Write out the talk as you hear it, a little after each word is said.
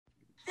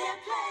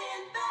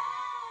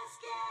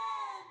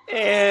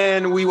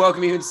And we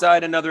welcome you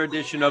inside another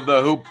edition of the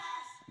Hoop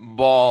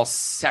Ball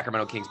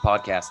Sacramento Kings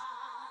podcast.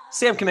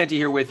 Sam Chimenti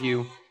here with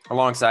you,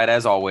 alongside,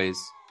 as always,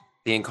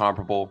 the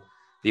incomparable,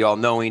 the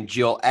all-knowing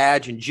Jill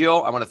Adge. And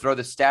Jill, I want to throw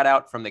the stat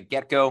out from the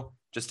get-go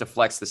just to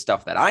flex the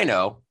stuff that I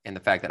know and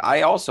the fact that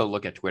I also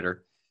look at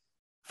Twitter.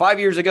 5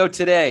 years ago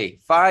today,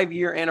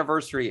 5-year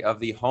anniversary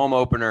of the home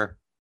opener,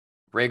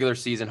 regular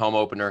season home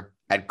opener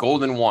at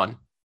Golden One.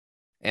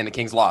 And the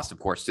Kings lost, of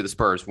course, to the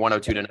Spurs,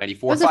 102-94.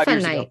 It was a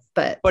fun night,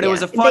 but it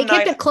was a fun night. They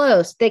kept it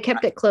close. They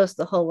kept it close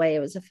the whole way. It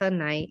was a fun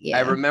night. Yeah, I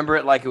remember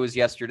it like it was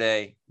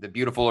yesterday. The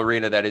beautiful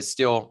arena that is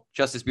still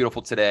just as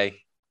beautiful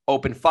today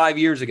opened 5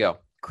 years ago.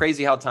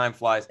 Crazy how time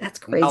flies. That's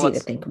crazy to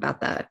think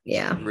about that.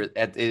 Yeah.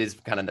 It is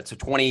kind of nuts. So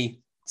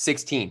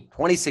 2016.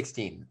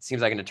 It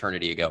seems like an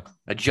eternity ago.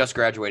 I just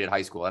graduated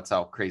high school. That's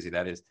how crazy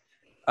that is.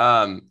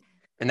 And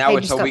now I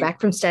just got back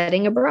from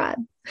studying abroad.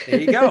 There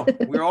you go.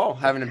 We're all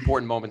having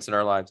important moments in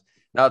our lives.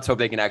 Now let's hope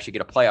they can actually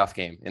get a playoff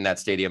game in that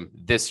stadium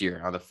this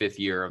year on the 5th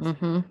year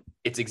of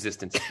its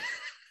existence.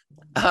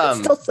 It's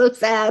still so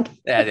sad.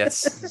 Yeah,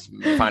 that's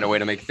find a way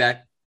to make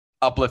that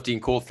uplifting,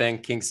 cool thing.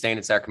 Kings staying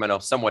in Sacramento,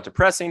 somewhat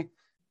depressing,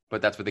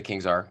 but that's what the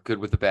Kings are. Good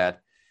with the bad.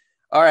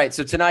 All right,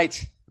 so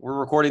tonight we're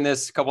recording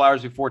this a couple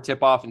hours before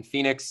tip-off in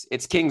Phoenix.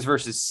 It's Kings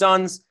versus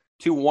Suns,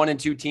 2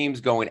 1-2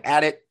 teams going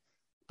at it.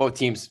 Both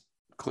teams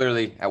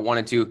clearly at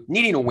 1-2,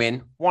 needing a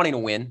win, wanting to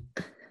win.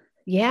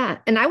 Yeah.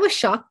 And I was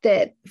shocked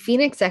that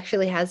Phoenix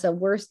actually has a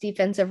worse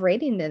defensive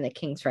rating than the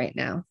Kings right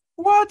now.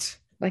 What?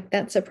 Like,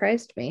 that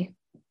surprised me.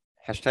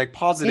 Hashtag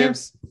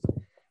positives.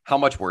 Yeah. How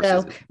much worse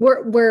is it?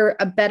 We're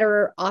a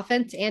better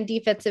offense and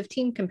defensive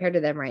team compared to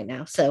them right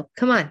now. So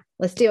come on,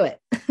 let's do it.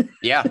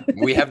 Yeah,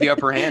 we have the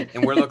upper hand,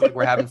 and we're looking like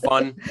we're having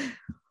fun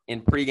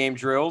in pregame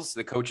drills.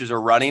 The coaches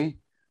are running.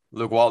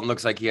 Luke Walton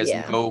looks like he has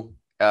no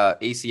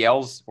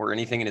ACLs or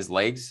anything in his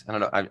legs. I don't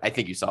know. I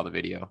think you saw the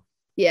video.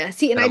 Yeah.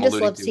 See, and I just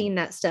love seeing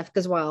that stuff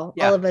because all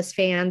of us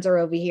fans are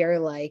over here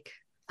like,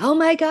 oh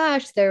my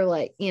gosh, they're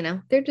like,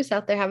 they're just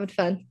out there having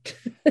fun.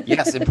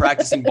 Yes. And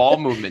practicing ball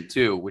movement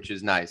too, which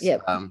is nice.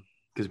 Yep.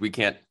 Because we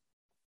can't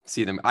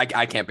see them.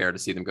 I can't bear to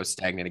see them go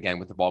stagnant again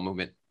with the ball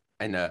movement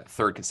in a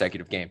third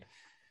consecutive game.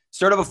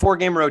 Start of a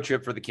 4-game road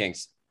trip for the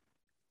Kings.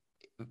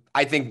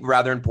 I think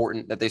rather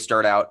important that they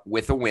start out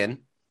with a win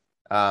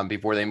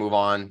before they move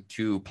on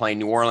to playing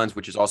New Orleans,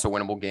 which is also a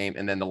winnable game.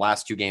 And then the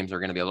last 2 games are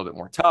going to be a little bit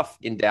more tough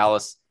in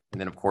Dallas and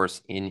then, of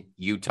course, in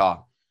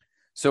Utah.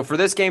 So for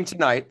this game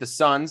tonight, the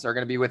Suns are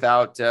going to be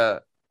without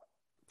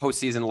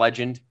postseason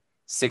legend,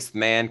 6th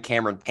man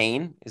Cameron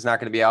Payne is not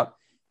going to be out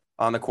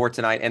on the court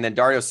tonight. And then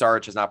Dario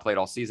Saric has not played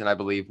all season, I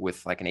believe,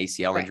 with like an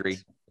ACL injury.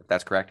 If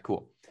that's correct.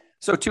 Cool.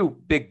 So 2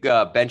 big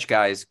bench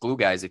guys, glue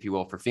guys, if you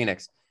will, for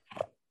Phoenix.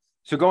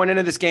 So going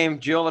into this game,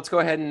 Jill, let's go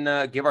ahead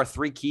and give our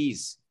 3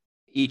 keys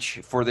each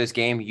for this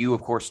game. You,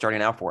 of course,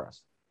 starting out for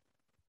us.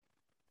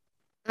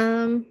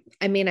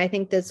 I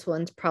think this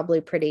one's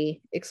probably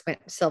pretty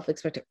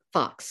self-expected.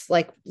 Fox.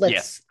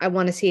 I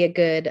want to see a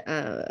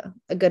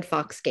good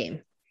Fox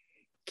game.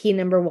 Key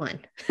number 1.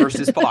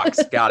 Versus Fox.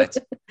 Got it.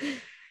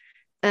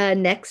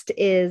 Next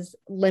is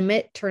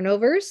limit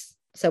turnovers.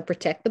 So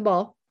protect the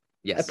ball.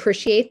 Yes.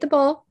 Appreciate the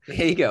ball.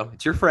 There you go.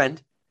 It's your friend.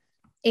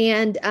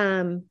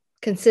 And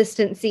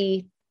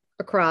consistency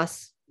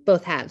across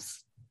both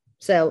halves.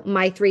 So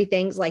my 3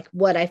 things, like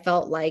what I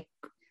felt like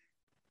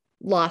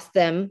lost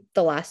them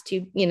the last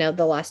 2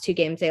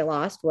 games they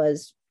lost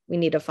was we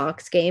need a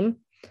Fox game,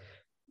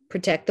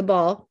 protect the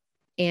ball,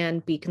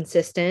 and be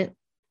consistent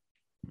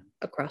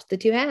across the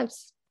 2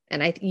 halves.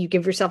 And you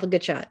give yourself a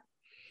good shot.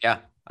 Yeah.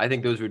 I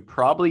think those would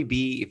probably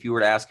be, if you were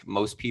to ask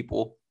most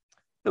people,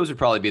 those would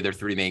probably be their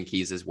 3 main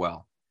keys as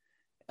well.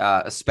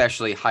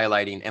 Especially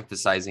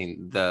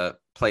emphasizing the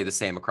play the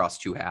same across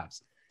 2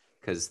 halves,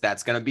 because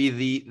that's going to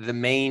be the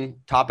main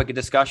topic of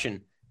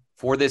discussion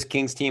for this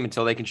Kings team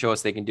until they can show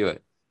us they can do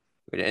it.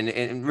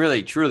 And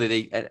really,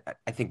 truly,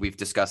 I think we've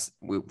discussed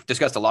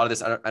a lot of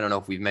this. I don't know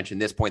if we've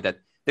mentioned this point that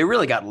they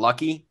really got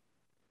lucky,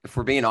 if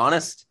we're being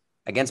honest,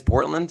 against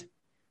Portland,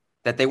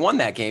 that they won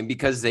that game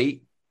because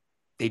they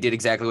did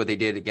exactly what they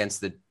did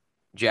against the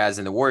Jazz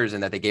and the Warriors,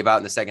 and that they gave out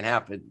in the second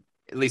half. But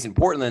at least in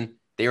Portland,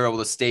 they were able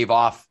to stave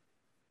off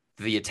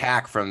the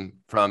attack from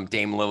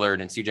Dame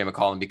Lillard and CJ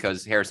McCollum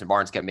because Harrison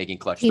Barnes kept making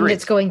clutch threes.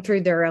 It's going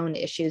through their own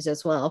issues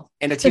as well.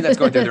 And a team that's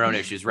going through their own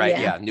issues, right?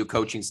 Yeah. New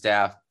coaching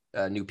staff,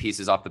 new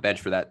pieces off the bench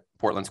for that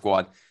Portland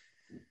squad.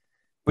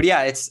 But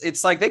yeah,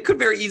 it's like they could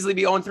very easily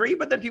be 0-3,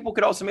 but then people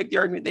could also make the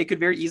argument they could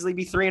very easily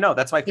be 3-0.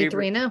 That's my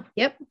favorite. 3-0.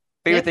 Yep.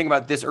 Favorite thing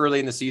about this early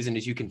in the season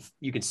is you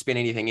can spin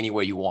anything any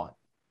way you want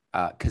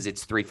because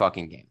it's 3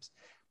 fucking games.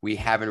 We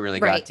haven't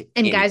really got to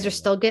and guys are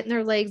still getting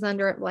their legs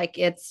under it. Like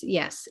it's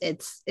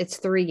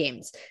 3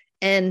 games.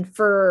 And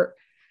for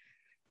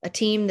a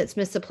team that's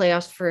missed the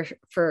playoffs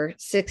for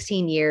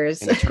 16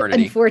 years,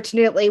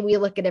 unfortunately, we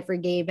look at every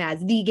game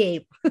as the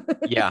game.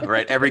 Yeah,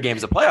 right. Every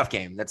game's a playoff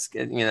game. That's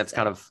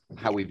kind of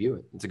how we view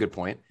it. It's a good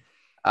point.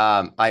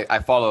 I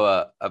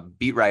follow a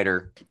beat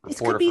writer. This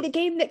could be the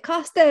game that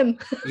cost them.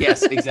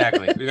 Yes,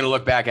 exactly. We're going to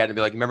look back at it and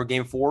be like, remember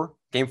game 4?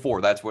 Game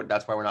 4. That's why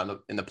we're not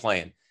in the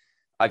play-in.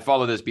 I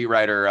follow this beat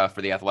writer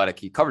for The Athletic.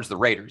 He covers the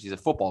Raiders. He's a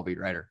football beat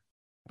writer.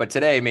 But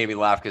today made me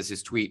laugh because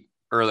his tweet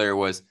earlier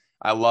was,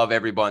 I love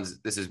everyone's,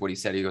 this is what he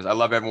said. He goes, I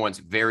love everyone's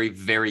very,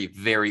 very,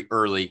 very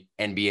early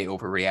NBA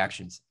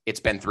overreactions. It's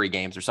been 3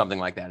 games or something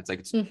like that. It's like,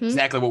 it's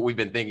exactly what we've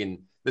been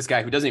thinking. This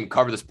guy who doesn't even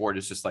cover the sport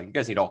is just like, you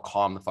guys need to all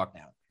calm the fuck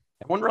down.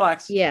 Everyone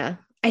relax. Yeah.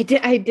 I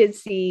did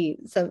see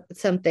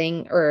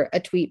something or a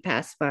tweet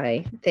pass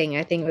my thing.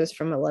 I think it was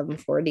from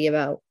 1140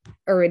 about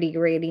already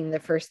grading the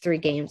first 3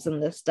 games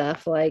and this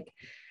stuff. Like,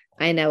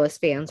 I know as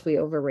fans we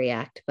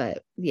overreact,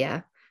 but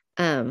yeah.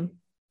 And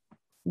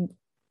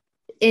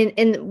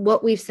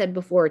what we've said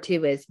before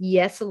too is,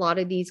 yes, a lot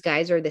of these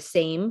guys are the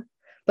same,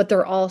 but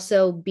they're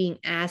also being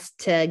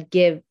asked to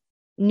give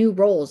new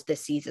roles this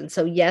season.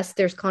 So yes,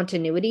 there's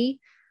continuity,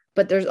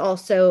 but there's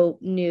also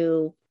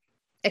new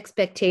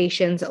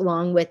expectations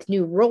along with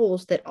new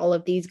roles that all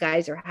of these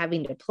guys are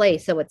having to play.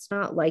 So it's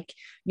not like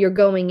you're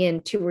going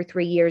in 2 or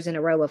 3 years in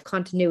a row of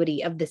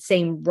continuity of the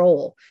same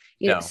role.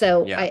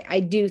 So yeah. I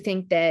do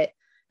think that,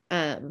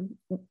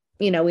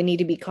 we need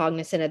to be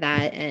cognizant of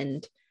that.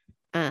 And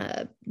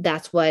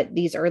that's what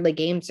these early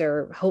games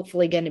are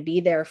hopefully going to be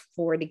there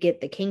for, to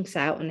get the kinks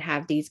out and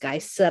have these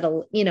guys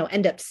settle,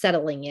 end up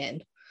settling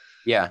in.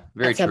 Yeah,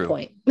 very true. At some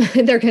point,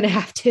 they're going to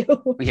have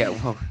to. Yeah,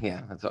 well,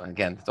 yeah.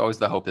 It's always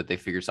the hope that they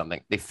figure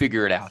something. They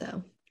figure it out.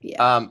 So,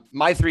 yeah.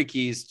 My 3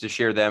 keys to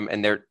share them,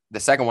 and the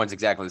second one's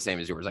exactly the same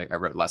as yours. I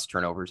wrote less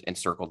turnovers and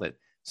circled it.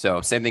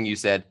 So same thing you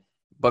said,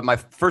 but my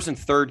first and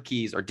third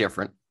keys are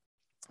different.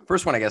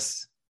 First one, I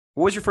guess.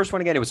 What was your first one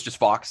again? It was just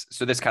Fox.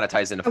 So this kind of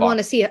ties into Fox. I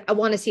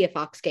want to see a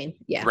Fox game.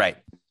 Yeah. Right.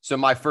 So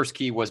my first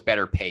key was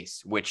better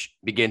pace, which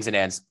begins and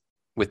ends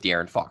with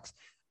De'Aaron Fox.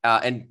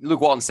 And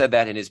Luke Walton said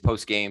that in his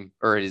post game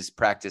or his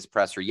practice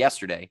presser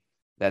yesterday,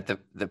 that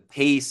the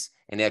pace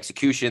and the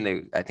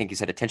execution, I think he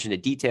said attention to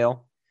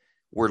detail,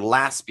 were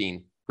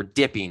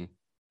dipping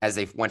as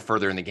they went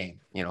further in the game.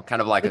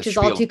 Kind of like which is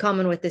all too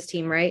common with this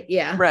team, right?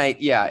 Yeah.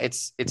 Right. Yeah.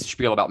 It's a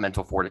spiel about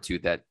mental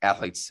fortitude that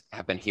athletes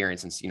have been hearing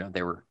since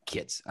they were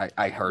kids.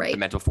 I heard the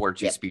mental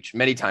fortitude speech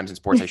many times in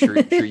sports. I'm sure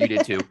you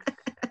did too.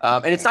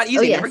 And it's not easy.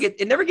 Oh, yes.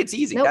 It never gets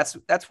easy. Nope.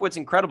 That's what's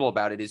incredible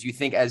about it is you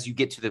think as you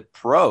get to the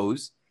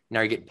pros. Now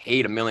you're getting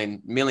paid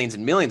millions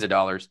and millions of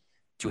dollars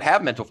to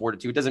have mental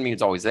fortitude. It doesn't mean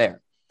it's always there,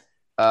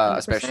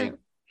 especially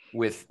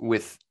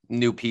with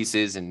new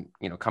pieces and,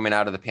 coming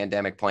out of the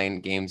pandemic, playing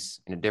games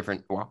in a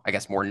different, I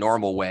guess more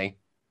normal way,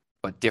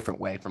 but different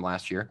way from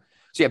last year.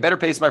 So yeah, better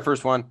pace is my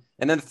first one.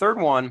 And then the third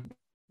one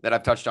that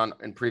I've touched on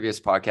in previous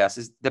podcasts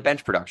is the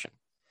bench production.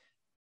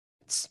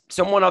 It's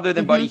someone other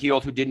than Buddy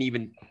Hield, who didn't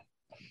even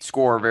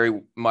score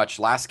very much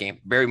last game,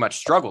 very much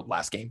struggled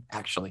last game,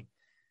 actually.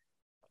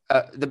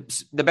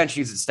 The bench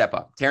needs to step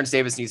up. Terrence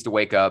Davis needs to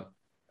wake up.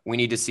 We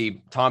need to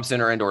see Thompson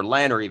or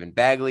Len or even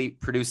Bagley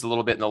produce a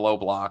little bit in the low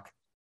block.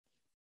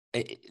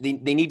 They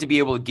need to be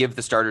able to give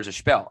the starters a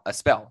spell. I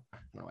don't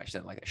know why I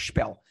said like a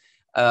spell.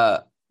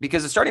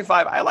 Because the starting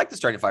 5, I like the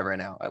starting 5 right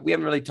now. We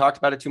haven't really talked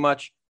about it too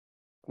much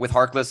with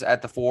Harkless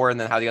at the 4 and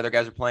then how the other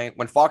guys are playing.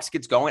 When Fox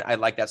gets going, I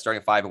like that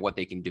starting 5 and what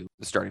they can do,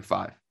 the starting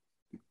 5.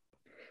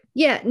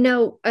 Yeah,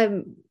 no,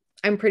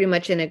 I'm pretty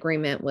much in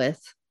agreement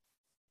with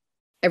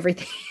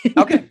everything.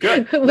 Okay,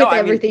 good. With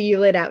everything you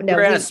laid out. No, we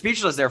were kind of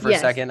speechless there for a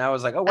second. I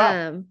was like, oh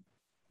wow.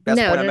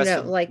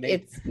 No. Like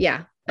it's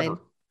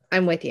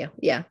I'm with you.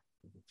 Yeah.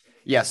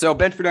 Yeah. So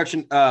bench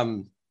production.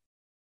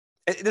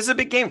 This is a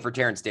big game for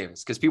Terrence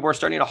Davis because people are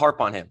starting to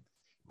harp on him.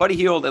 Buddy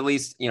Hield at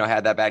least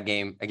had that bad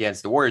game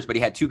against the Warriors, but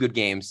he had 2 good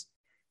games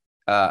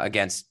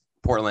against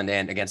Portland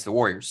and against the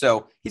Warriors.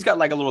 So he's got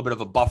like a little bit of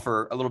a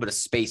buffer, a little bit of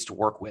space to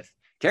work with.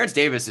 Terrence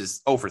Davis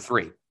is 0 for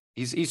 3.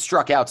 He's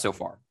struck out so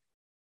far.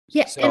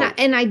 Yeah, so,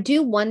 and I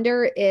do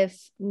wonder if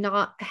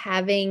not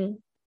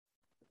having,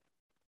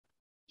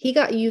 he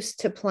got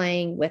used to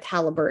playing with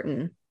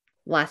Halliburton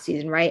last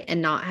season, right?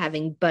 And not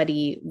having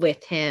Buddy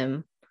with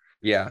him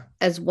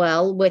as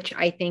well, which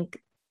I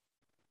think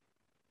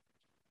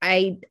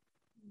I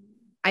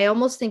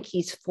almost think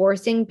he's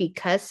forcing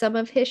because some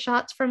of his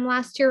shots from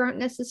last year aren't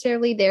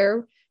necessarily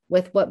there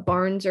with what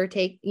Barnes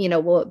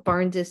what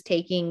Barnes is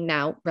taking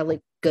now,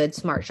 really good,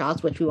 smart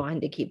shots, which we want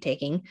him to keep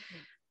taking.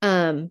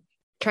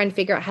 Trying to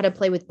figure out how to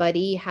play with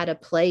Buddy, how to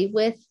play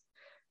with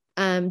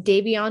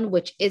Davion,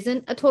 which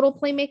isn't a total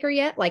playmaker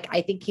yet. Like,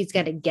 I think he's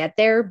going to get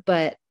there,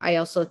 but I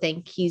also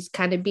think he's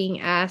kind of being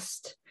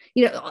asked,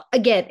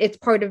 again, it's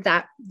part of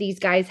that. These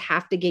guys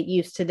have to get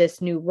used to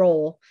this new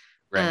role.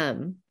 Right.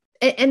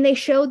 And they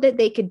showed that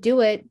they could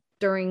do it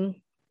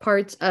during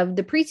parts of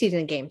the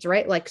preseason games,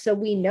 right? Like, so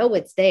we know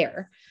it's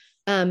there.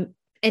 And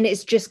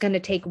it's just going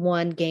to take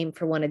one game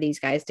for one of these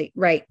guys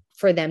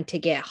for them to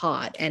get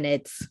hot. And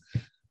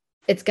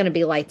it's going to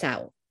be lights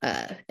out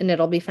and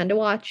it'll be fun to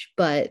watch,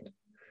 but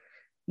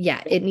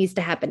yeah, it needs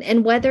to happen.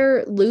 And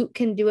whether Luke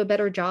can do a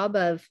better job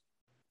of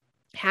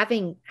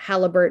having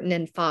Halliburton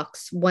and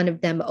Fox, one of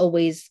them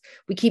always,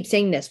 we keep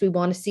saying this, we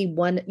want to see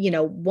one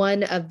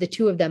of the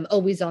 2 of them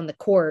always on the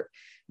court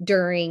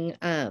during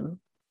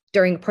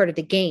part of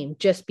the game,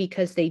 just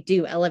because they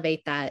do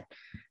elevate that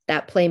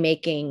that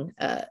playmaking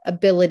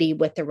ability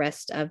with the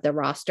rest of the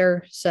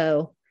roster.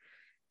 So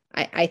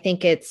I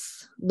think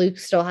it's Luke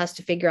still has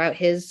to figure out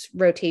his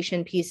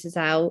rotation pieces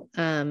out,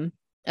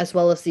 as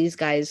well as these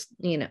guys,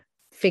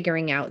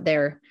 figuring out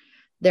their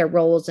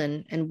roles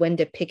and when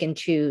to pick and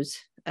choose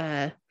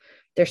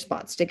their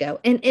spots to go.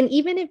 And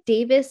even if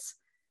Davis,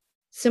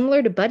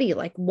 similar to Buddy,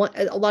 like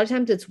a lot of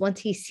times it's once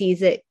he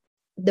sees it,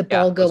 the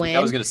ball go in. I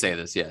was going to say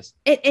this, yes.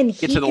 And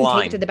he can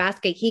take it to the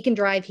basket. He can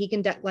drive. He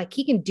can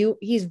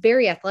he's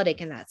very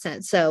athletic in that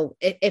sense. So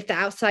if the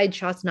outside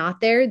shot's not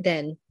there,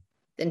 then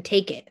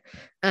take it.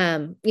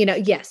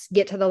 Yes,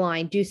 get to the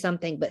line, do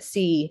something, but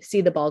see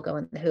the ball go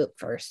in the hoop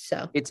first.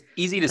 So it's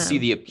easy to see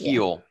the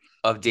appeal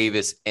of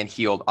Davis and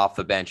Hield off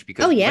the bench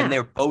because when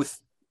they're both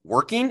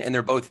working and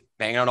they're both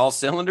banging on all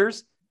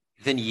cylinders,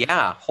 then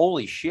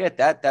holy shit,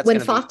 that's when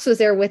Fox was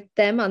there with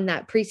them on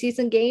that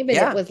preseason game, and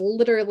it was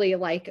literally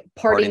like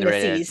parting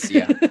the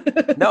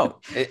seas. No,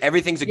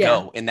 everything's a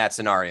go in that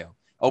scenario.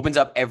 Opens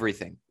up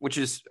everything, which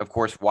is of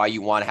course why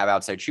you want to have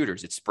outside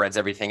shooters. It spreads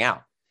everything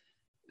out.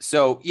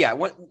 So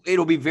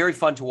it'll be very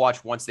fun to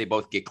watch once they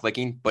both get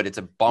clicking, but it's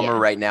a bummer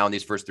right now in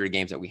these first 3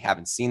 games that we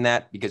haven't seen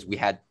that because we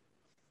had,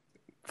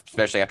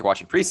 especially after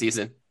watching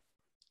preseason,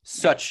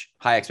 such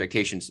high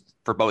expectations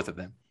for both of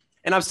them.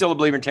 And I'm still a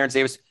believer in Terrence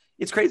Davis.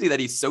 It's crazy that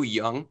he's so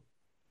young.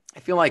 I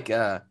feel like,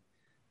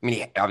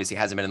 he obviously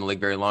hasn't been in the league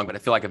very long, but I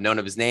feel like I've known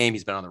of his name.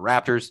 He's been on the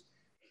Raptors.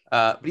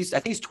 But I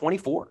think he's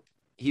 24.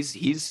 He's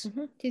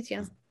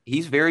young.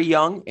 He's very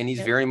young, and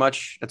he's very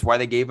much, that's why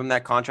they gave him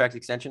that contract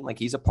extension. Like,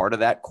 he's a part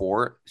of that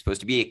core,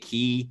 supposed to be a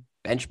key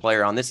bench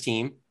player on this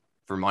team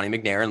for Monty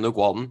McNair and Luke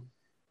Walton.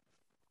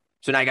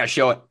 So now you got to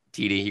show it,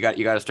 TD. You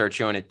got to start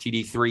showing it.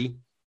 TD3,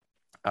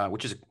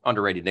 which is an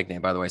underrated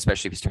nickname, by the way,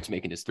 especially if he starts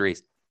making his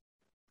threes.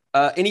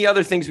 Any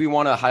other things we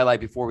want to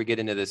highlight before we get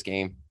into this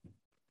game,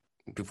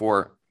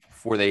 before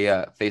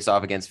they face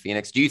off against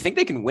Phoenix? Do you think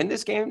they can win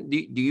this game?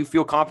 Do you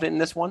feel confident in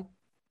this one?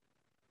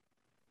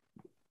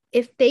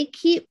 If they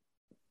keep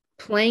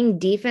playing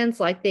defense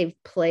like they've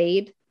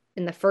played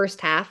in the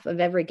first half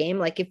of every game,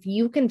 like if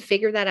you can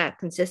figure that out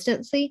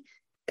consistently,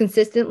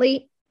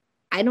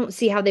 I don't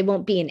see how they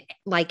won't be in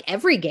like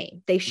every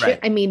game. They should. Right.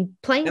 I mean,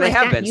 playing like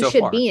that, you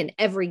should be in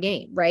every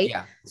game, right?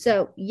 Yeah.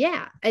 So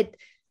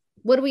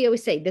what do we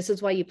always say? This is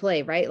why you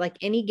play, right? Like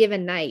any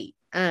given night,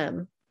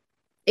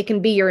 it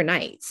can be your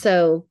night.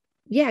 So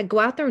go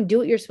out there and do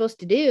what you're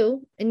supposed to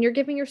do, and you're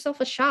giving yourself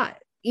a shot.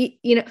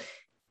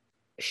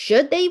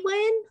 Should they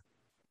win?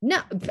 No,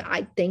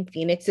 I think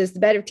Phoenix is the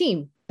better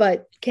team,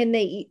 but can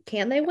they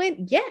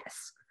win?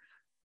 Yes.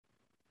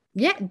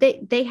 Yeah,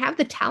 they have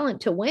the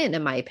talent to win,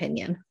 in my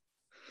opinion.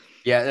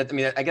 Yeah, I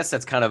mean, I guess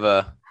that's kind of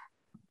a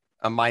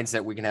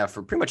mindset we can have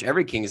for pretty much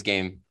every Kings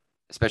game,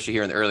 especially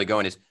here in the early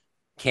going, is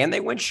can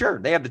they win? Sure,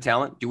 they have the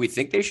talent. Do we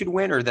think they should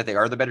win or that they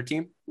are the better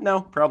team?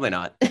 No, probably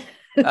not.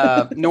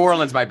 New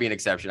Orleans might be an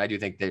exception. I do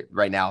think that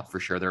right now, for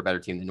sure, they're a better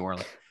team than New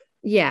Orleans.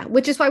 Yeah,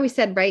 which is why we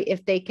said, right,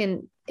 if they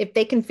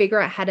can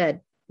figure out how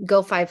to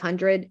go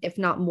 500, if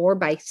not more,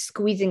 by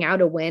squeezing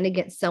out a win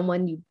against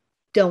someone you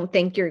don't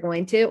think you're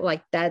going to,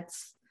 like that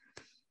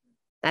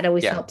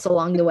always helps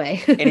along the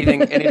way.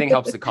 anything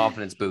helps the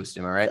confidence boost.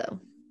 Am I right? So.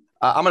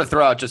 I'm going to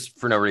throw out, just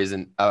for no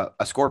reason,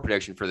 a score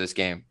prediction for this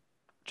game,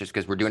 just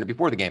because we're doing it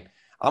before the game.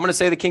 I'm going to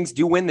say the Kings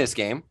do win this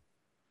game.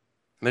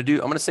 I'm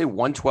going to say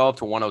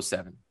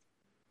 112-107.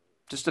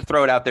 Just to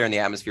throw it out there in the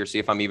atmosphere, see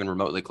if I'm even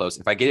remotely close.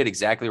 If I get it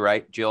exactly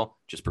right, Jill,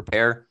 just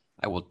prepare.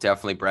 I will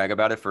definitely brag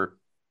about it for,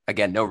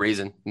 again, no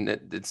reason.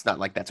 It's not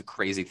like that's a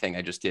crazy thing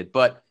I just did,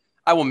 but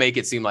I will make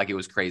it seem like it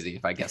was crazy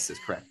if I guess this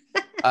correct.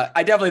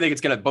 I definitely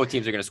think both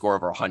teams are going to score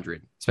over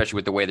 100, especially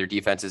with the way their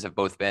defenses have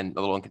both been a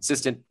little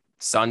inconsistent.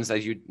 Suns,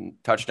 as you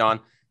touched on,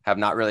 have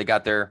not really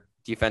got their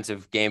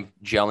defensive game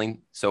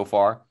gelling so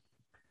far.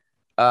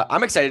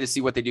 I'm excited to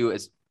see what they do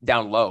as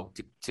down low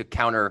to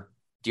counter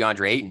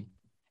DeAndre Ayton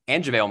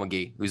and JaVale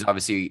McGee, who's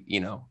obviously,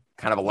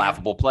 kind of a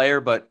laughable player,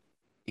 but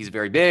he's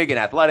very big and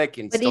athletic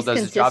and still does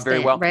his job very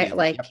well.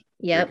 Right?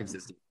 Yep.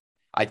 Consistent.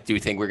 I do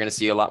think we're going to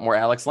see a lot more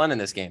Alex Len in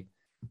this game.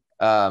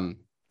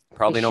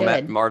 Probably no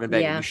Marvin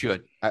Bagley. Yeah. We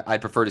should.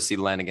 I'd prefer to see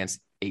Len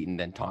against Ayton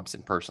than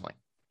Thompson personally.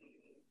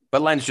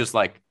 But Len's just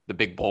like the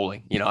big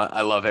bully.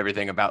 I love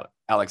everything about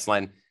Alex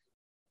Len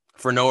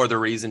for no other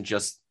reason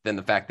just than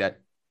the fact that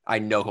I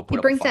know he'll put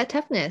up a fight. He brings that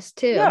toughness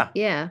too.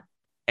 Yeah.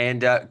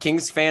 And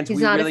Kings fans, he's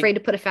not afraid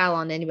to put a foul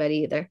on anybody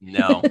either.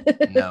 No.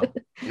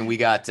 And we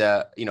got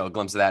a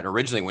glimpse of that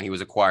originally when he was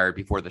acquired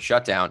before the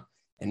shutdown.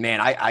 And man,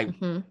 I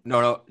don't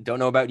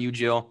know about you,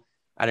 Jill.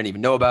 I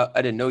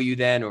didn't know you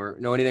then or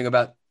know anything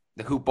about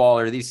the hoop ball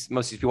or most of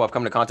these people I've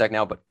come into contact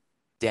now. But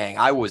dang,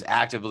 I was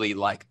actively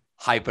like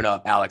hyping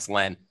up Alex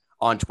Len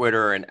on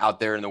Twitter and out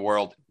there in the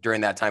world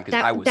during that time.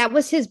 That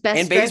was his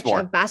best stretch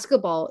of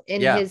basketball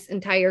in his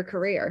entire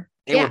career.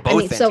 They were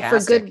both fantastic. So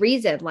for good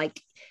reason, like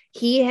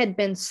he had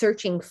been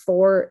searching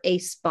for a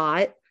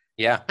spot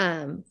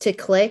to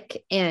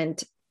click.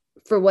 And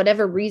for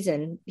whatever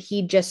reason,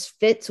 he just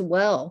fits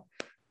well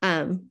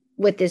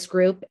with this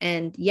group.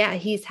 And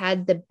he's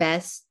had the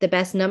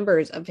best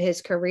numbers of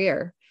his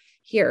career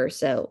here.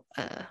 So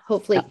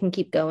hopefully it can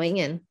keep going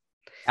and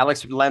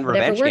Alex Len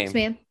whatever revenge works, game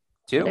man.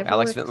 too. Whatever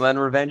Alex works. Len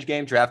revenge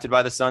game, drafted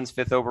by the Suns,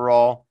 5th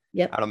overall,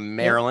 Yep. out of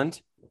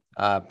Maryland.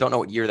 Don't know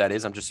what year that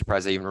is. I'm just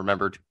surprised I even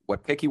remembered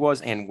what pick he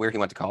was and where he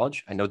went to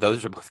college. I know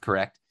those are both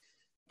correct.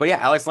 But yeah,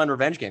 Alex Len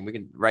revenge game. We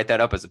can write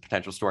that up as a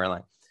potential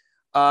storyline.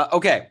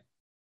 Okay.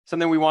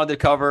 Something we wanted to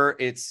cover.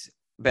 It's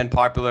been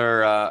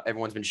popular.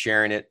 Everyone's been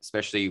sharing it,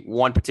 especially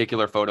one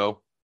particular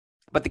photo.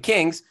 But the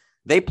Kings,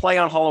 they play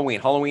on Halloween.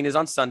 Halloween is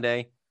on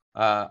Sunday.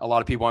 A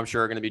lot of people, I'm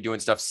sure, are going to be doing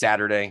stuff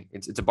Saturday.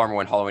 It's a bummer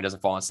when Halloween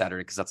doesn't fall on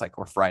Saturday because that's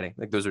or Friday.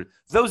 Like those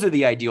are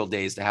the ideal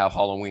days to have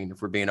Halloween,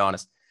 if we're being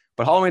honest.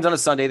 But Halloween's on a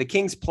Sunday. The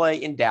Kings play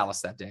in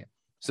Dallas that day,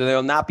 so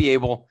they'll not be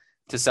able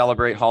to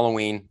celebrate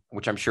Halloween,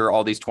 which I'm sure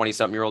all these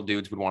 20-something-year-old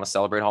dudes would want to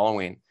celebrate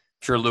Halloween.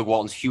 I'm sure Luke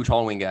Walton's a huge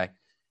Halloween guy.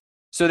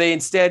 So they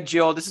instead,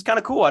 Jill, this is kind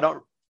of cool. I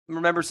don't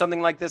remember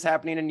something like this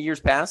happening in years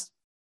past.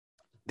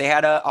 They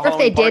had a Or Halloween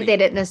if they party. did, they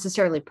didn't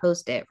necessarily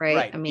post it, right?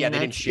 Right. I mean, yeah, they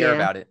didn't share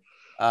about it.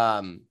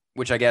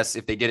 Which I guess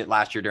if they did it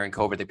last year during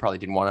COVID, they probably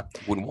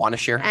wouldn't want to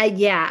share.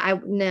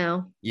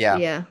 No. Yeah.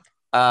 Yeah.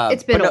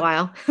 It's been a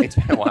while. It's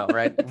been a while,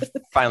 right?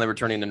 Finally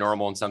returning to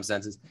normal in some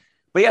senses.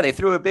 But yeah, they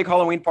threw a big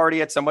Halloween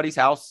party at somebody's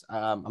house.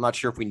 I'm not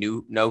sure if we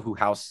know whose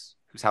house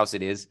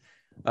it is.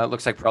 It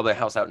looks like probably a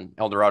house out in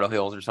El Dorado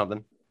Hills or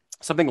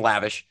something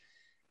lavish.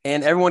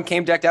 And everyone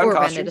came decked out in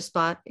costumes.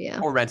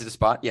 Or rented a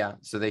spot, yeah.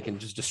 So they can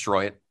just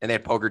destroy it. And they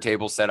had poker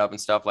tables set up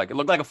and stuff. Like, it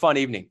looked like a fun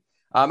evening.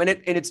 And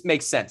it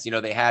makes sense.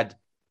 They had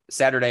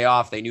Saturday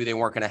off. They knew they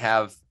weren't going to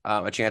have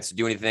a chance to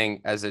do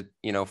anything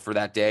for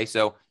that day.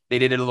 So they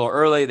did it a little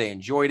early. They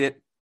enjoyed it.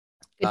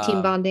 Good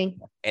team bonding.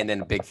 And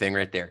then a big thing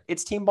right there.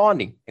 It's team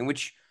bonding, in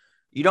which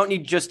you don't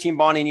need just team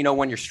bonding,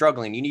 when you're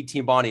struggling. You need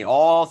team bonding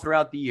all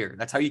throughout the year.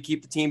 That's how you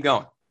keep the team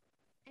going.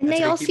 And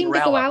they all seem to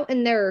go out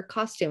in their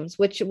costumes,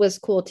 which was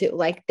cool too.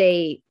 Like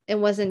it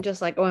wasn't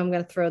just like, oh, I'm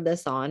going to throw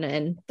this on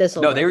and this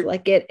will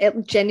work.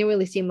 It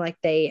genuinely seemed like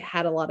they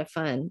had a lot of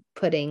fun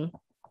putting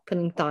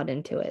thought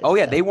into it. Oh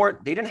yeah. They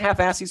didn't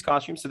half-ass these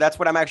costumes. So that's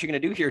what I'm actually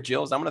going to do here,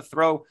 Jill, is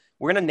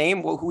we're going to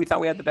name who we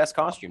thought we had the best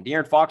costume.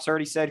 De'Aaron Fox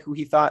already said who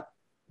he thought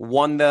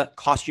won the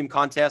costume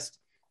contest.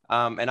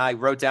 And I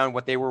wrote down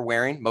what they were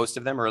wearing, most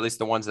of them, or at least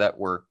the ones that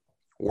were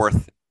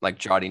worth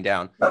jotting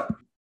down.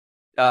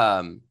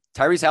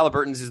 Tyrese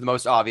Halliburton's is the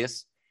most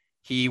obvious.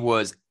 He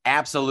was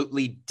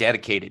absolutely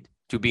dedicated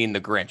to being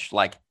the Grinch,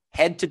 like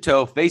head to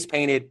toe, face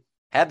painted,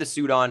 had the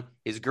suit on.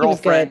 His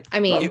girlfriend. I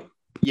mean,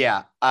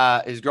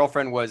 his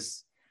girlfriend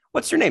was,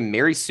 what's her name?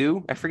 Mary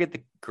Sue? I forget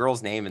the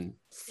girl's name. And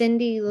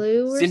Cindy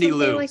Lou or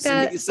something like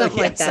that. Something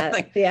like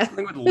that.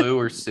 Something with Lou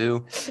or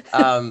Sue.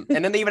 And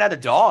then they even had a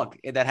dog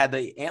that had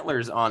the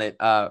antlers on it,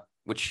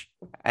 which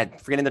I'm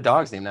forgetting the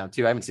dog's name now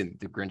too. I haven't seen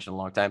the Grinch in a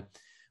long time.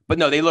 But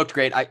no, they looked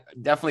great. I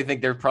definitely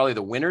think they're probably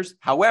the winners.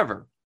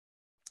 However,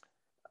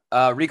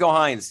 Rico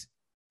Hines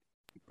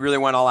really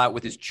went all out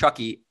with his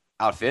Chucky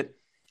outfit.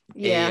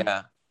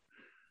 Yeah.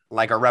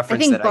 Like a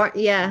reference. I think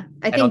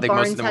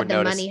Barnes had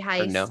the money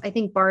heist. No? I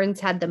think Barnes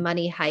had the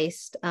money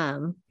heist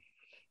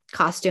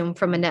costume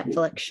from a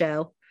Netflix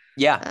show.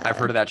 Yeah, I've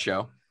heard of that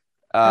show.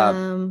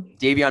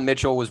 Davion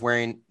Mitchell was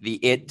wearing the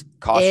It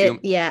costume.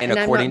 And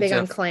I'm not big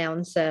on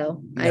clowns,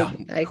 so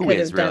I could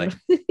have done.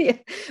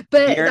 Really?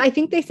 But I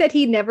think they said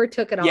he never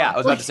took it off. Yeah, I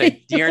was about to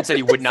say, De'Aaron said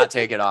he would not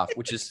take it off,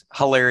 which is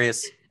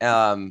hilarious.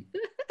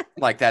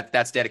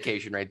 That's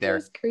dedication right there.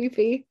 That's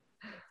creepy.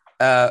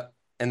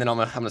 And then I'm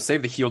gonna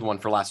save the healed one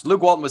for last.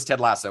 Luke Walton was Ted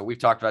Lasso. We've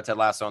talked about Ted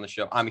Lasso on the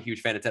show. I'm a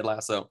huge fan of Ted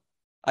Lasso.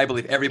 I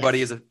believe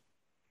everybody is a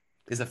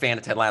fan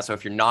of Ted Lasso.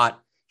 If you're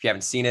not, if you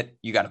haven't seen it,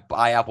 you got to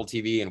buy Apple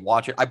TV and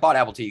watch it. I bought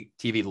Apple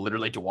TV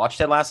literally to watch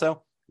Ted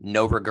Lasso.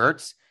 No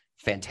regrets.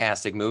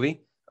 Fantastic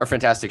movie, or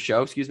fantastic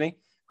show, excuse me.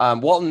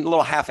 Walton, a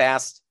little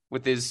half-assed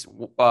with his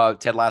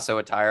Ted Lasso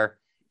attire.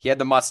 He had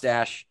the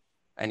mustache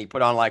and he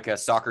put on like a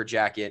soccer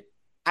jacket.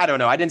 I don't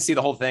know. I didn't see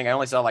the whole thing. I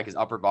only saw like his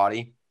upper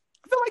body.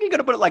 I feel like he could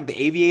have put it like the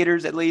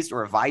aviators at least,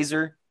 or a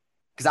visor.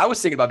 Because I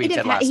was thinking about being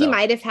Ted Lasso. He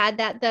might have had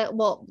that.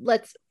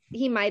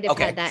 He might have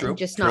had that, and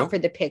just not for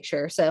the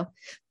picture. So,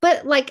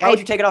 but like, why would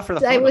you take it off for the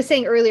photo? I was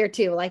saying earlier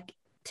too, like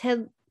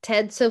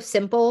Ted's so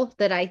simple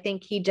that I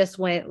think he just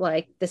went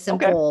like the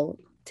simple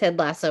Ted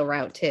Lasso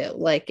route too.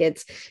 Like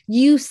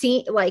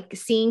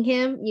seeing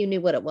him, you knew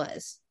what it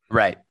was.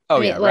 Right. Oh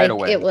yeah, right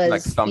away. It was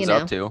like thumbs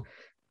up too.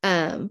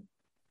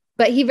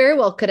 But he very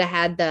well could have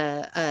had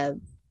the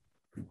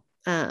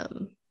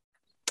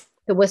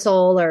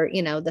whistle or,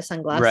 the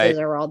sunglasses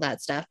or all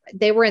that stuff.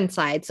 They were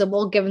inside. So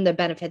we'll give him the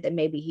benefit that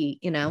maybe he,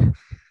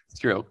 it's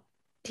true.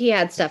 He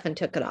had stuff and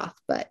took it off,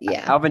 but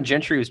yeah. Alvin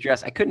Gentry was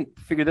dressed. I couldn't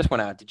figure this one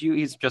out.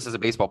 He's just as a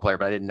baseball player,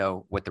 but I didn't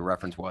know what the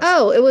reference was.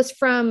 Oh, it was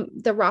from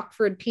the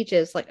Rockford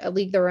Peaches, like A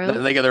League of Their Own. The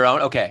League of Their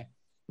Own. Okay.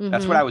 Mm-hmm.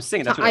 That's what I was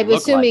thinking. That's what I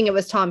was assuming it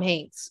was Tom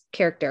Hanks'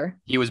 character.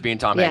 He was being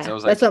Tom Hanks. I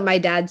was like, that's what my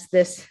dad's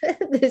this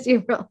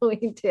year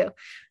Halloween too.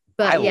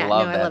 But I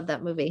love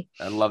that movie.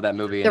 I love that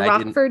movie. The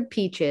Rockford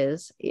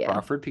Peaches. Yeah.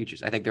 Rockford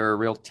Peaches. I think they're a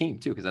real team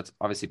too, because that's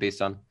obviously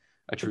based on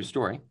a true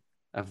story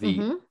of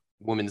the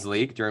Women's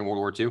League during World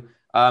War II.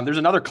 There's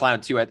another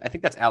clown too. I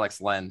think that's Alex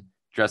Len.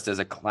 dressed as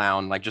a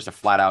clown, like just a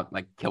flat out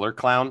like killer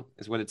clown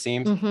is what it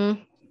seems.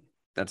 Mm-hmm.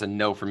 That's a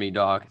no for me,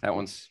 dog. That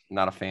one's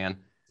not a fan.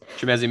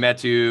 Chimezie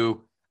Metu,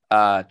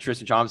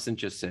 Tristan Thompson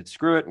just said,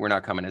 screw it. We're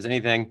not coming as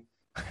anything.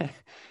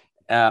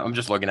 I'm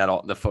just looking at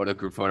all the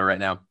group photo right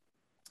now.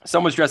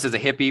 Someone's dressed as a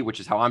hippie, which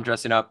is how I'm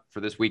dressing up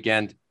for this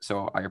weekend.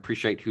 So I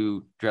appreciate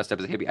who dressed up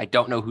as a hippie. I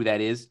don't know who that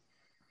is.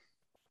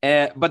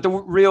 But the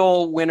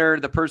real winner,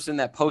 the person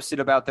that posted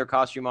about their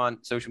costume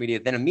on social media,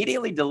 then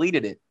immediately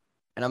deleted it.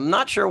 And I'm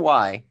not sure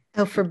why.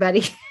 Oh, for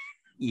Buddy.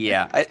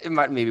 Yeah,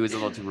 maybe it was a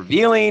little too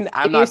revealing.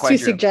 I'm It was not quite too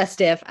sure.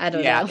 suggestive. I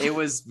don't know. Yeah, it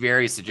was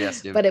very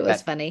suggestive. But it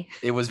was funny.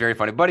 It was very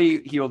funny.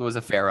 Buddy Hield was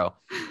a pharaoh,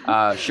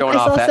 showing I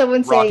off saw that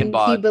someone rock saying and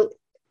bod.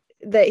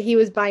 that he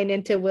was buying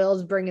into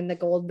Will's bringing the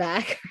gold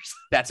back.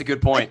 That's a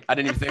good point. I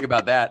didn't even think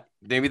about that.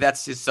 Maybe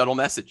that's his subtle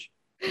message.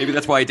 Maybe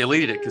that's why he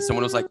deleted it, because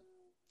someone was like,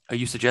 "Are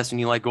you suggesting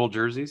you like gold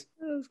jerseys?"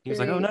 He was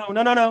like, "Oh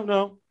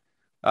no."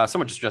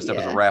 Someone just dressed up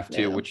as a ref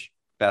too, which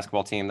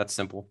basketball team? That's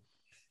simple.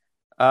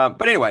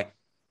 But anyway,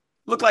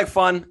 looked like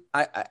fun.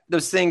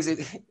 Those things,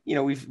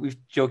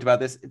 we've joked about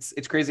this.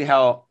 It's crazy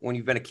how when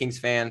you've been a Kings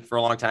fan for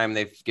a long time,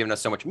 they've given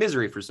us so much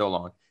misery for so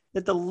long,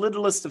 that the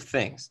littlest of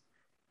things,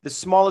 the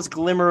smallest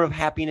glimmer of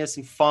happiness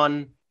and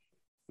fun,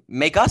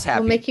 make us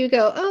happy. Will make you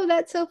go, oh,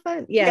 that's so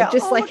fun. Yeah,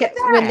 just like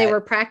when they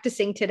were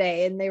practicing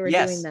today and they were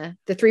doing the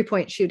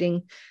 3-point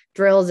shooting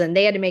drills, and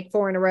they had to make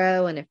 4 in a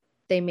row. And if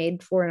they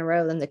made 4 in a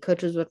row, then the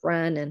coaches would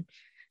run, and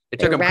it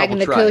took them ragging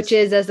the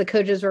coaches as the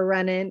coaches were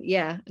running.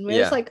 Yeah. And we're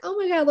just like, oh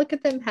my God, look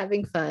at them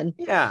having fun.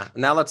 Yeah.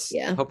 Now let's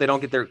hope they don't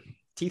get their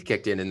teeth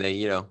kicked in and they,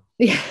 yeah.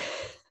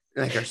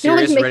 like are serious. No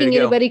one's making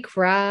anybody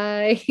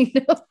cry.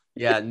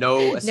 Yeah,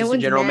 no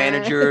assistant general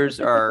managers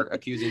are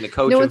accusing the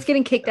coach. No one's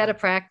getting kicked out of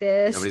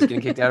practice. Nobody's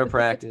getting kicked out of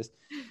practice.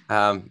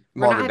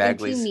 Marvin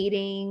Bagley's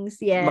meetings.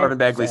 Yeah. Marvin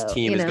Bagley's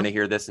team is going to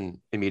hear this and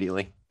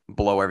immediately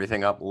blow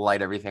everything up,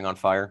 light everything on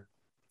fire,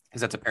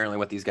 because that's apparently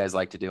what these guys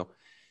like to do.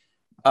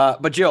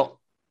 But Jill,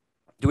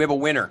 do we have a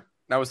winner?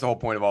 That was the whole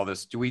point of all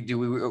this. Are we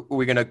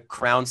going to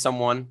crown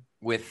someone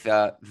with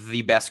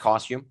the best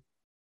costume?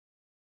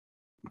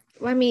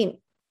 Well, I mean,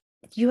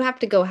 you have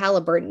to go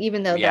Halliburton,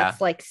 even though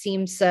that's like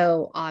seems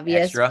so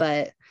obvious. Extra.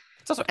 But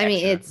it's also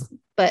extra.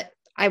 But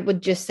I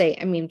would just say,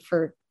 I mean,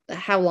 for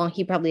how long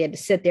he probably had to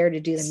sit there to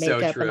do the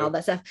makeup and all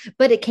that stuff,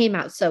 but it came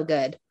out so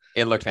good.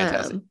 It looked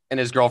fantastic. And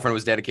his girlfriend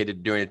was dedicated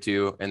to doing it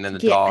too. And then the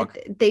dog.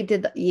 They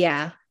did.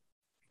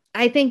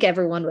 I think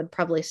everyone would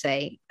probably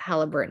say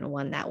Halliburton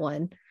won that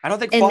one. I don't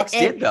think Fox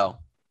did though.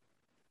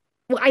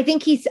 Well, I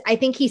think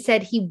he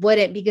said he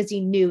wouldn't because he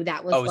knew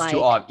that was it's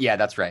too obvious. Yeah,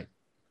 that's right.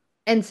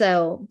 And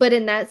so, but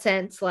in that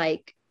sense,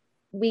 like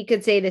we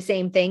could say the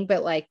same thing,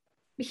 but like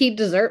he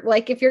deserved,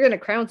 like if you're going to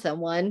crown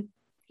someone,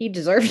 he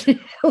deserved it.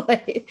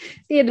 Like,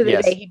 at the end of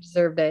the day, he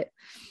deserved it.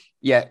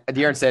 Yeah.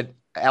 De'Aaron said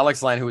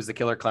Alex Len, who was the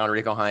killer clown,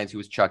 Rico Hines, who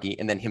was Chucky,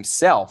 and then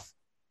himself,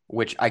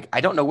 which I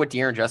don't know what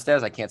De'Aaron dressed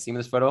as. I can't see him in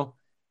this photo.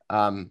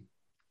 I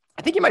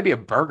think he might be a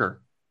burger.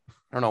 I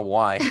don't know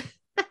why.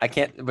 I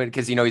can't, but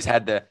because, he's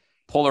had the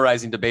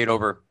polarizing debate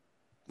over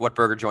what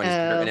burger joint is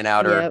better,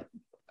 In-N-Out or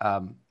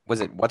was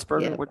it What's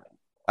Burger? Yep.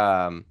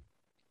 I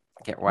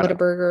can't.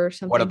 Whataburger or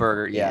something.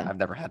 Whataburger. Yeah, I've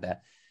never had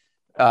that.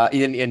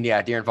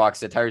 De'Aaron Fox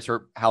said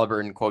Tyrese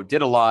Halliburton, quote,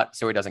 did a lot,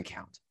 so he doesn't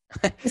count.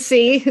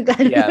 See?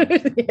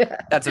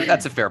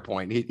 That's a fair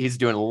point. He's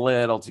doing a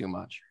little too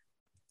much.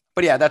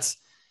 But yeah, that's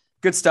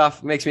good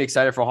stuff. Makes me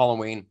excited for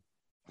Halloween.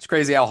 It's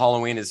crazy how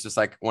Halloween is just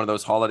like one of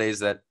those holidays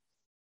that,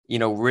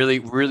 really,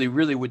 really,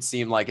 really would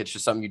seem like it's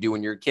just something you do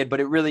when you're a kid, but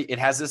it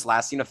has this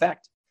lasting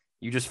effect.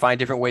 You just find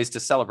different ways to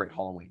celebrate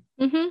Halloween.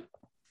 Mm-hmm.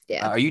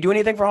 Yeah. Are you doing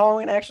anything for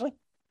Halloween actually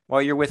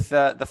while you're with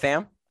the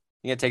fam?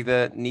 You gonna take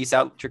the niece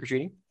out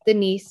trick-or-treating? The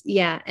niece.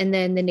 Yeah. And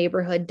then the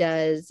neighborhood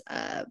does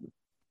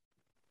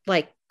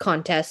like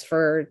contests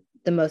for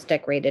the most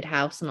decorated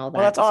house and all that.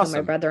 Well, that's awesome. So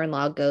my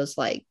brother-in-law goes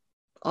like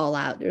all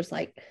out. There's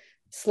like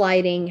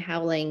sliding,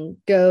 howling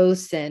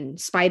ghosts and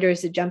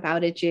spiders that jump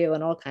out at you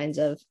and all kinds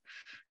of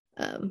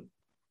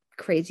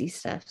crazy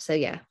stuff. So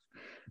yeah.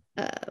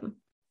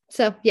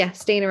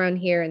 Staying around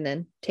here and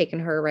then taking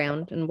her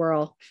around, and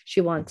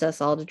she wants us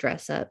all to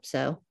dress up.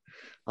 So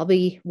I'll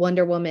be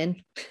Wonder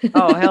Woman.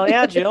 Oh, hell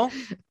yeah, Jill.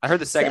 I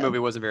heard the second movie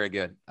wasn't very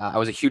good. I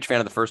was a huge fan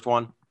of the first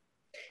one.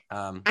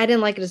 I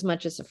didn't like it as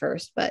much as the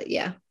first, but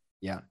yeah.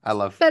 Yeah, I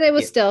love But it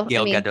was still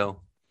Gal Gadot.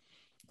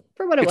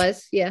 For what it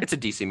was, yeah. It's a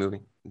DC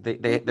movie.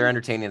 They're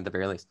entertaining at the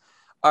very least.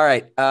 All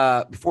right.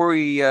 Before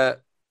we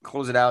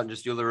close it out and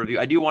just do a little review,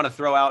 I do want to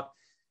throw out,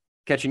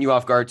 catching you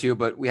off guard too,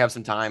 but we have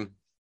some time.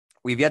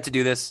 We've yet to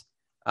do this.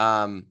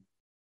 The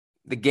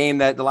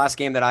last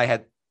game that I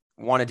had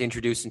wanted to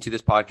introduce into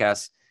this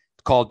podcast,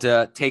 called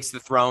Takes the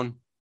Throne.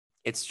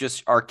 It's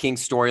just our King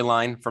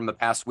storyline from the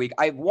past week.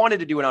 I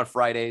wanted to do it on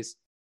Fridays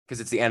because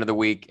it's the end of the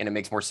week and it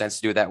makes more sense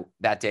to do it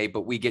that day,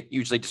 but we get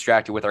usually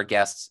distracted with our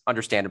guests,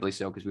 understandably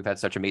so, because we've had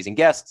such amazing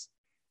guests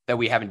that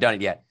we haven't done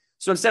it yet.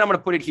 So instead, I'm going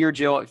to put it here,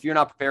 Jill. If you're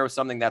not prepared with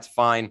something, that's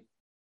fine.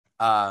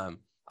 I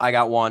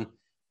got one.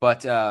 But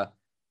the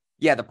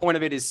point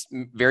of it is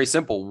very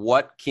simple.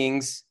 What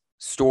King's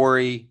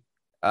story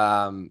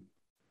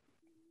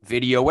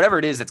video, whatever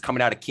it is that's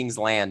coming out of King's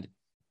Land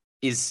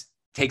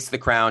takes the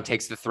crown,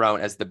 takes the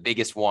throne as the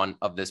biggest one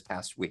of this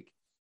past week.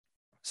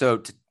 So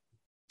to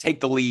take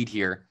the lead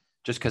here,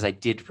 just because I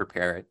did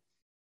prepare it,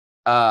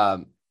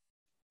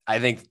 I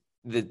think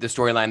the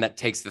storyline that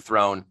takes the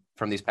throne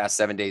from these past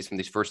 7 days, from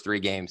these first 3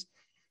 games,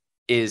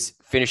 is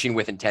finishing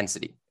with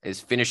intensity, is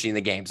finishing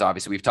the games.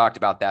 Obviously, we've talked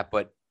about that,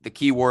 but the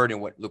key word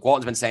and what Luke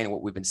Walton's been saying and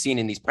what we've been seeing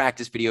in these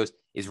practice videos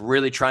is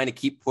really trying to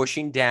keep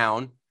pushing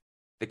down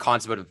the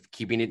concept of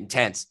keeping it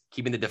intense,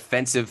 keeping the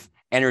defensive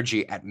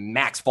energy at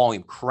max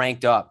volume,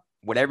 cranked up.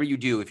 Whatever you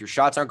do, if your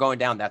shots aren't going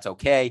down, that's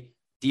okay.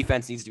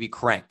 Defense needs to be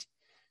cranked.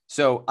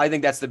 So I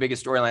think that's the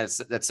biggest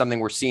storyline. That's something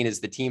we're seeing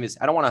is the team is,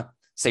 I don't want to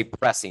say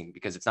pressing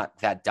because it's not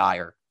that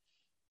dire,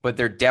 but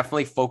they're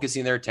definitely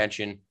focusing their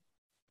attention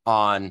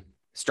on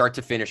start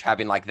to finish,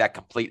 having like that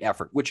complete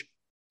effort, which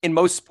in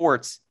most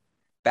sports,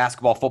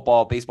 basketball,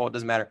 football, baseball, it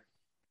doesn't matter.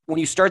 When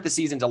you start the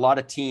seasons, a lot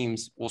of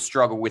teams will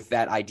struggle with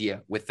that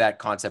idea, with that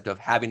concept of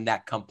having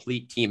that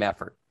complete team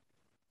effort.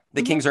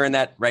 The Kings are in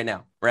that right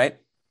now, right?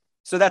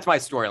 So that's my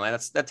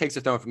storyline. That takes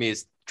the throne for me,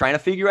 is trying to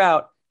figure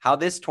out how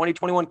this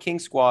 2021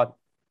 Kings squad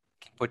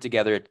can put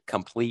together a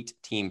complete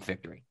team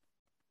victory.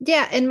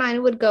 Yeah, and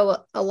mine would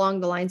go along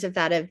the lines of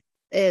that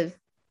of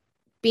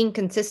being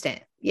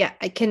consistent. Yeah,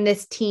 can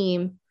this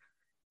team,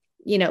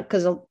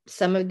 because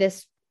some of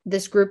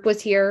this group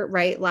was here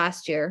right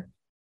last year.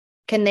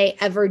 Can they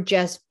ever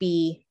just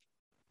be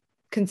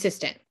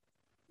consistent?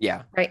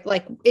 Yeah. Right.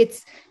 Like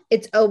it's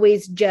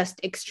always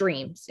just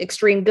extremes,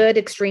 extreme good,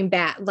 extreme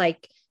bad.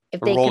 Like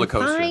if they can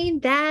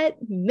find that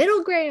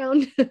middle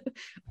ground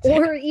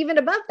or even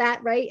above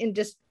that, right, and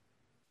just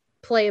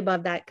play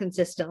above that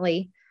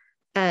consistently.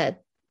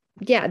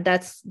 Yeah,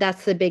 that's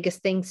the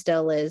biggest thing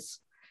still is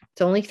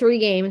it's only 3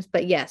 games,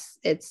 but yes,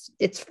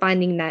 it's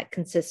finding that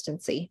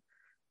consistency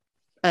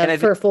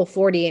for a full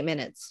 48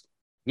 minutes.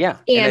 Yeah.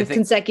 And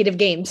consecutive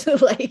games.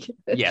 Like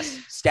yes.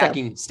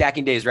 Stacking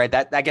days,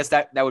 right? I guess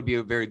that would be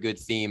a very good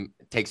theme.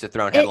 Takes the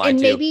throne headline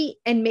too.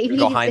 Maybe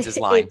Go Hines'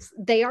 line.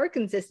 They are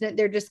consistent.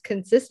 They're just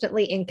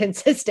consistently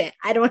inconsistent.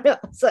 I don't know.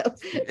 So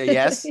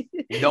yes,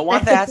 you don't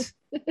want that.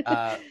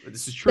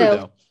 This is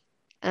true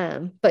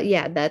though. But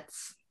yeah,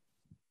 that's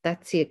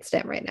the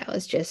extent right now,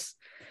 is just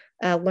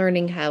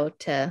learning how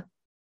to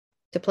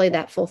play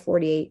that full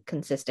 48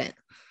 consistent.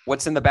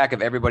 What's in the back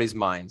of everybody's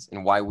minds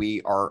and why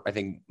we are, I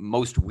think,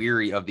 most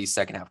weary of these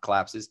second half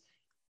collapses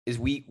is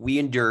we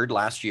endured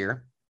last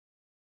year.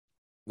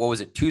 What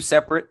was it? 2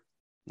 separate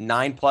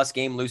 9+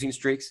 game losing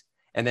streaks,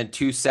 and then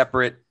 2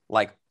 separate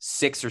like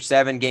 6 or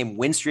 7 game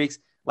win streaks.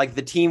 Like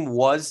the team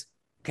was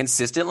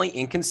consistently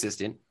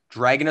inconsistent,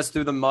 dragging us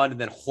through the mud and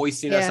then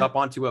hoisting us up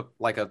onto a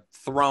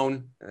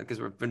throne,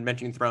 because we've been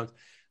mentioning thrones.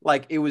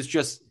 Like it was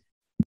just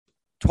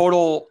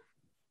total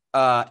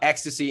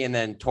ecstasy and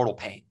then total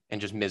pain and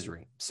just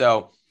misery.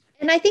 So,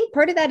 and I think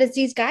part of that is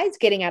these guys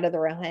getting out of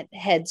their own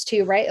heads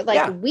too, right?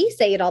 Like we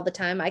say it all the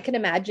time. I can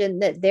imagine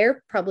that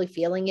they're probably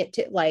feeling it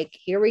too. Like,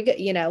 here we go,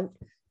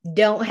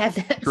 don't have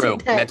that,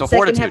 that mental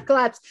second half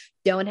collapse.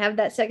 Don't have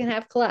that second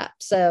half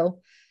collapse.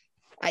 So,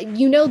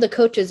 the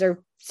coaches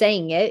are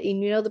saying it,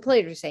 and the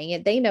players are saying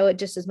it. They know it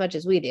just as much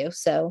as we do.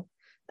 So,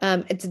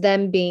 it's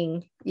them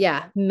being,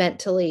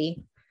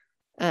 mentally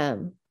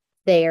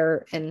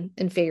there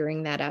and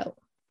figuring that out.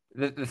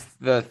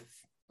 The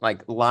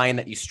like line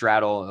that you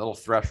straddle, a little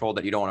threshold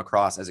that you don't want to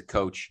cross as a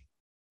coach.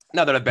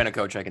 Now that I've been a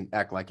coach, I can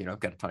act like, I've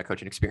got a ton of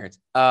coaching experience.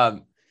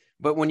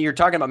 But when you're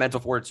talking about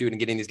mental fortitude and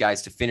getting these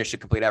guys to finish a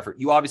complete effort,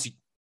 you obviously,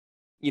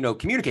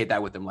 communicate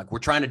that with them. Like, we're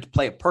trying to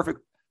play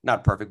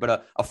not perfect,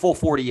 but a full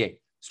 48,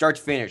 start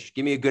to finish,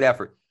 give me a good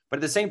effort. But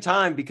at the same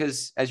time,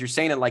 because as you're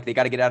saying it, like they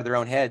got to get out of their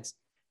own heads,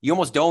 you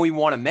almost don't even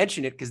want to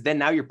mention it, because then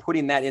now you're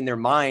putting that in their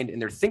mind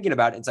and they're thinking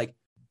about it. It's like,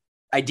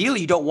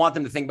 ideally, you don't want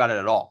them to think about it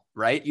at all,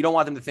 right? You don't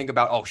want them to think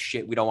about, oh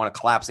shit, we don't want to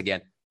collapse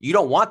again. You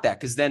don't want that,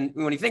 because then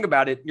when you think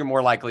about it, you're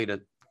more likely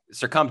to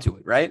succumb to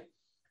it, right?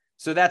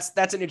 So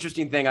that's an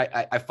interesting thing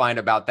I find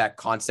about that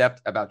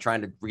concept, about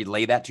trying to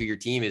relay that to your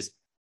team, is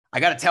I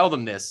got to tell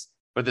them this,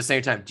 but at the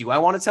same time, do I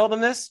want to tell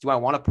them this? Do I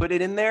want to put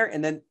it in there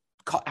and then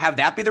have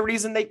that be the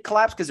reason they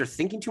collapse because they're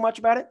thinking too much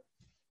about it?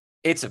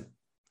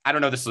 I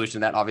don't know the solution to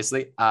that,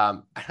 obviously.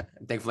 I'm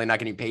thankfully not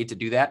getting paid to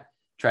do that,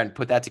 try and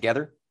put that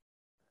together.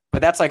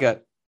 But that's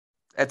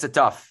it's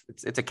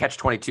a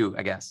catch-22,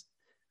 I guess,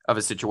 of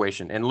a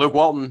situation. And Luke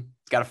Walton's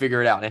got to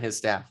figure it out, and his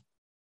staff.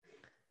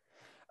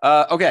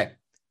 Okay.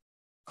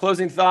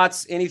 Closing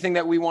thoughts, anything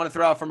that we want to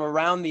throw out from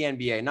around the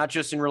NBA, not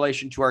just in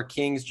relation to our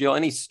Kings, Jill,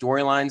 any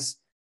storylines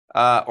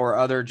or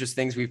other just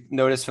things we've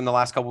noticed from the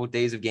last couple of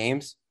days of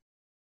games?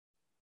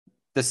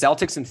 The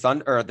Celtics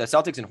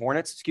and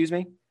Hornets,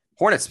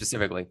 Hornets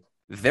specifically,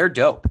 they're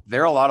dope.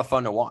 They're a lot of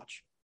fun to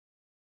watch.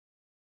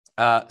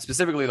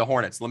 Specifically the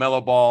Hornets,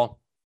 LaMelo Ball,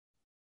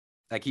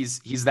 like he's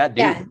that dude.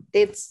 Yeah,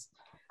 it's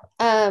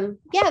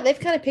they've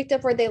kind of picked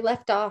up where they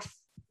left off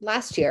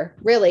last year,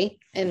 really,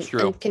 and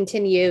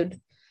continued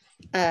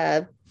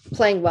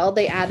playing well.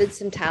 They added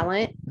some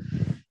talent,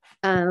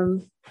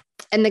 and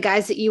the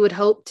guys that you would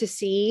hope to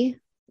see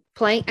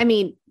playing. I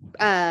mean,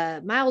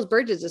 Miles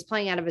Bridges is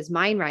playing out of his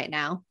mind right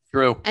now.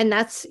 True. And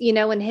that's,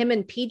 when him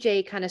and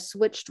PJ kind of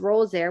switched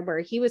roles there, where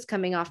he was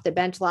coming off the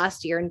bench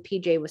last year and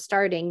PJ was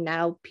starting.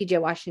 Now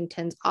PJ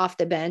Washington's off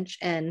the bench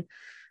and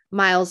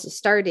Miles is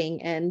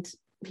starting, and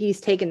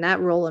he's taken that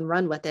role and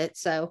run with it.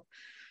 So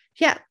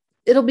yeah,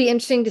 it'll be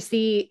interesting to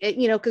see,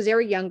 because they're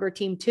a younger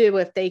team too,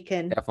 if they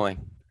can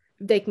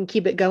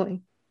keep it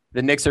going.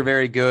 The Knicks are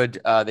very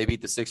good. They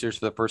beat the Sixers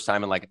for the first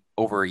time in like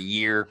over a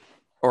year,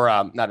 or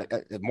not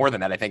more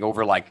than that. I think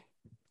over I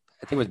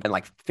think it's been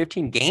like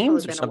 15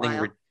 games or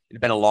something. It's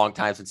been a long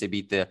time since they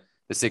beat the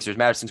Sixers.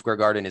 Madison Square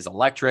Garden is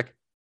electric.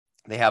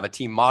 They have a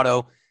team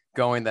motto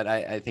going that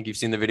I think you've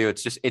seen the video.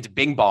 It's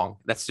bing bong.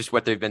 That's just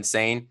what they've been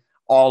saying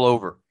all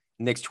over.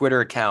 Knicks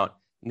Twitter account,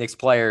 Knicks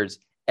players,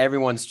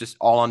 everyone's just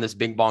all on this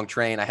bing bong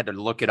train. I had to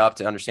look it up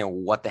to understand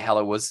what the hell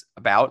it was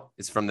about.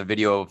 It's from the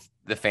video of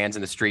the fans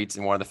in the streets,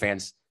 and one of the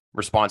fans'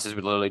 responses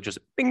would literally just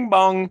bing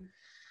bong.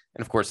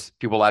 And of course,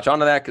 people latch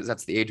onto that because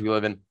that's the age we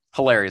live in.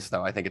 Hilarious,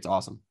 though. I think it's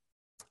awesome.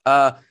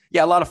 Yeah,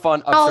 a lot of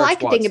fun. All I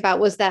could think about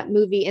was that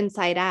movie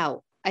Inside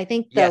Out. I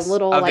think the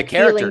little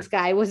feelings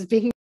guy was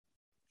being.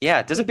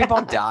 Yeah, doesn't Bing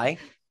Bong die?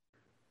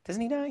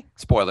 Doesn't he die?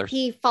 Spoilers.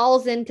 He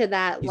falls into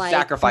that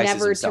sacrifices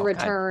never himself, to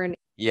return.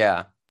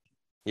 Yeah.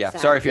 Sad,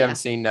 sorry if you haven't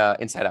seen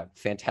Inside Out.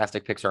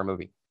 Fantastic Pixar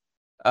movie.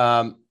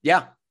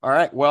 Yeah. All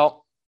right.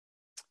 Well,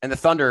 and the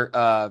Thunder,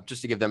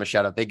 just to give them a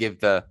shout out, they give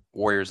the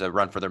Warriors a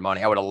run for their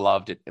money. I would have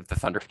loved it if the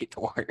Thunder beat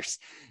the Warriors.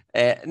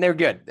 And they're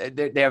good.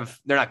 They're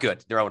not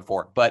good. They're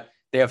 0-4, but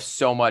they have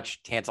so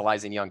much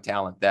tantalizing young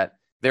talent that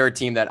they're a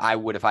team that I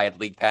would, if I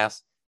had League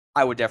Pass,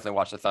 I would definitely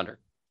watch the Thunder.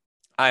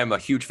 I am a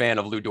huge fan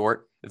of Lou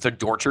Dort. It's a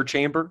Dorture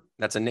Chamber.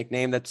 That's a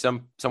nickname that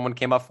someone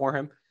came up for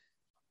him.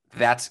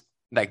 That's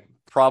like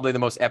probably the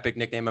most epic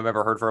nickname I've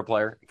ever heard for a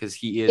player, because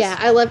he is. Yeah,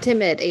 I loved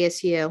him at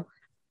ASU.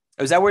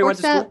 Is that where he went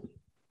to school?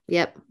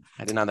 Yep.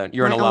 I did not know.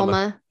 You're an alumna.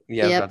 Alma.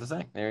 Yeah, yep. I was about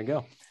to say. There you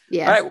go.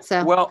 Yeah. All right.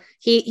 So well,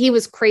 he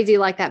was crazy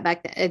like that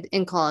back then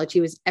in college.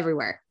 He was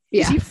everywhere.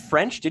 Yeah. Is he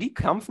French? Did he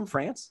come from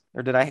France,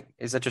 or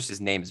is that just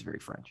his name is very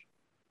French?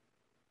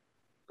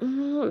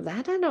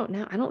 That I don't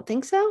know. I don't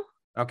think so.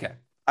 Okay.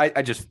 I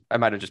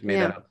might have just made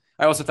that up.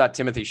 I also thought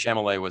Timothy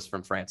Chalamet was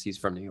from France. He's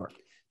from New York.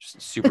 Just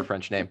a super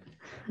French name.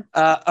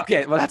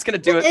 Okay, well, that's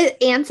going to do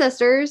it.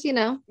 Ancestors,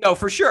 No,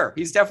 for sure.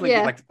 He's definitely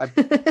I'm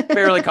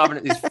fairly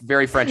confident these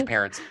very French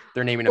parents.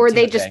 They're naming him or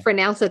Timothy. They just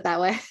pronounce it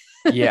that way.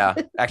 Yeah.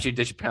 Actually,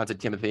 they should pronounce it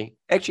Timothy.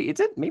 Actually,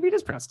 maybe it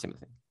is pronounced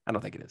Timothy. I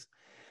don't think it is.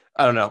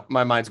 I don't know.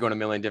 My mind's going a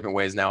million different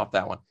ways now off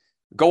that one.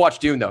 Go watch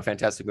Dune, though.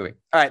 Fantastic movie.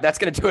 All right, that's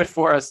going to do it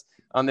for us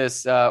on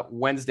this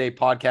Wednesday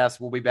podcast.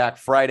 We'll be back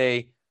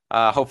Friday.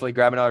 Hopefully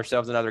grabbing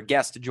ourselves another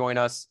guest to join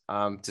us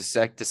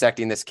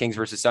dissecting this Kings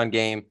versus Sun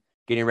game,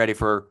 getting ready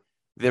for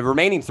the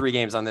remaining 3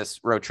 games on this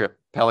road trip: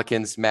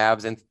 Pelicans,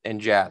 Mavs,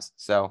 and Jazz.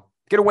 So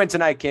get a win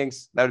tonight,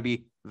 Kings. That would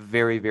be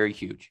very, very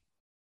huge.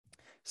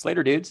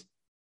 Slater, dudes.